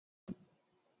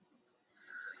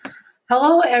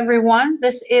Hello everyone,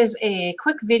 this is a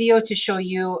quick video to show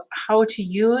you how to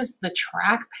use the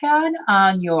trackpad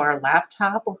on your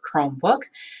laptop or Chromebook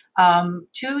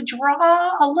to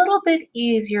draw a little bit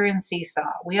easier in Seesaw.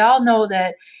 We all know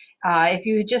that if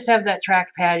you just have that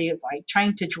trackpad, you're like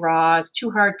trying to draw, it's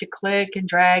too hard to click and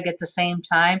drag at the same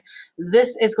time.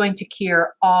 This is going to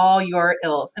cure all your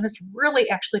ills, and it's really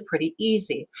actually pretty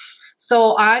easy.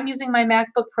 So I'm using my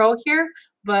MacBook Pro here,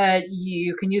 but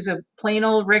you can use a plain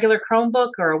old regular Chromebook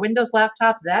or a Windows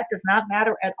laptop. That does not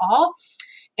matter at all.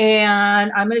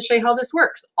 And I'm going to show you how this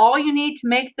works. All you need to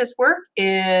make this work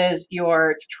is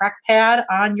your trackpad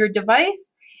on your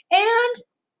device and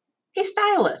a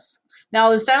stylus.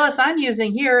 Now, the stylus I'm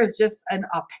using here is just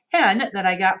a pen that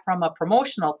I got from a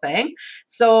promotional thing.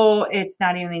 So it's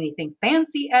not even anything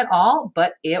fancy at all,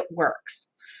 but it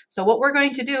works. So what we're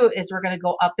going to do is we're going to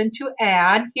go up into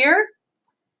Add here.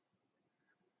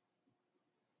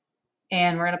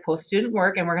 And we're going to post student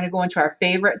work, and we're going to go into our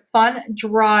favorite fun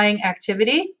drawing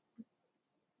activity.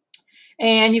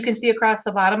 And you can see across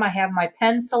the bottom I have my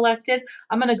pen selected.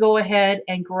 I'm going to go ahead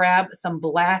and grab some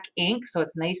black ink so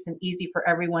it's nice and easy for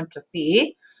everyone to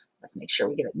see. Let's make sure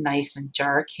we get it nice and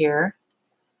dark here.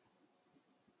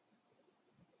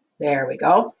 There we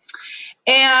go.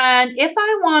 And if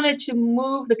I wanted to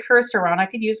move the cursor around, I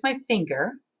could use my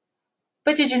finger.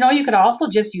 But did you know you could also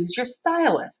just use your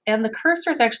stylus? And the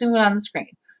cursor is actually moving on the screen.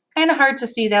 Kind of hard to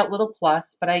see that little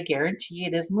plus, but I guarantee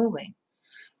it is moving.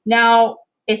 Now,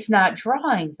 it's not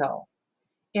drawing though.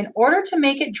 In order to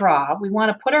make it draw, we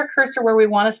want to put our cursor where we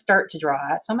want to start to draw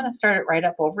at. So I'm going to start it right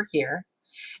up over here.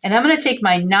 And I'm going to take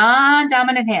my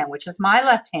non-dominant hand, which is my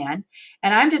left hand,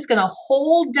 and I'm just going to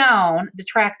hold down the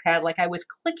trackpad like I was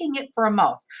clicking it for a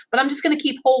mouse. But I'm just going to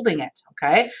keep holding it,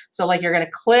 okay? So like you're going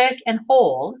to click and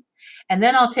hold. And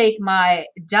then I'll take my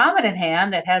dominant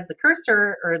hand that has the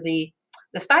cursor or the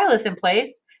stylus in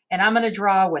place, and I'm going to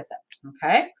draw with it,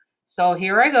 okay? So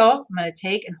here I go. I'm going to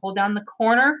take and hold down the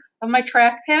corner of my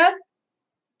trackpad.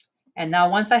 And now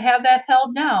once I have that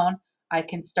held down, I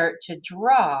can start to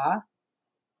draw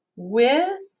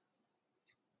with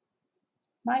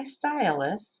my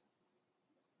stylus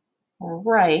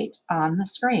right on the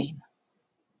screen.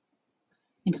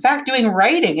 In fact, doing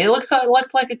writing, it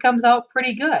looks like it comes out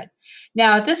pretty good.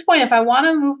 Now, at this point, if I want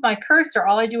to move my cursor,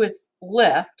 all I do is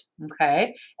lift,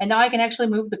 okay? And now I can actually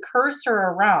move the cursor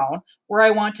around where I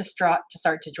want to start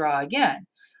to draw again.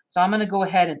 So I'm going to go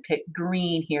ahead and pick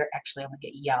green here. Actually, I'm going to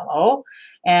get yellow.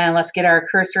 And let's get our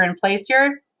cursor in place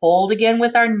here. Hold again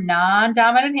with our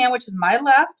non-dominant hand, which is my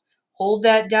left. Hold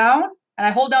that down. And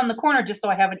I hold down the corner just so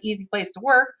I have an easy place to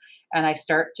work. And I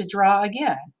start to draw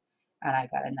again. And I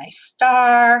got a nice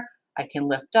star. I can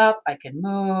lift up, I can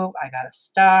move, I got a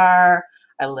star.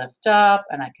 I lift up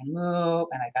and I can move,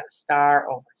 and I got a star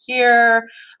over here.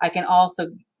 I can also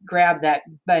grab that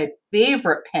my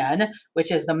favorite pen,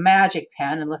 which is the magic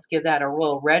pen, and let's give that a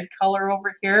real red color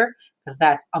over here because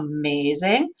that's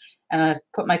amazing. And I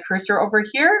put my cursor over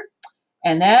here,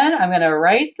 and then I'm going to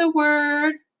write the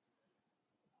word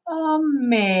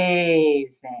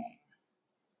amazing,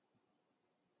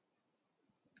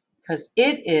 because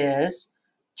it is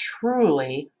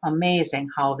truly amazing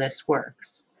how this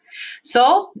works.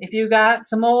 So if you got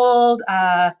some old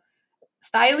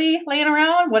styli laying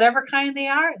around, whatever kind they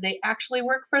are, they actually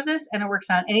work for this, and it works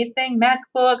on anything,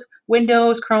 MacBook,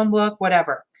 Windows, Chromebook,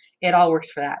 whatever. It all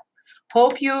works for that.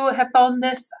 Hope you have found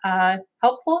this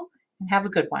helpful, and have a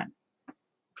good one.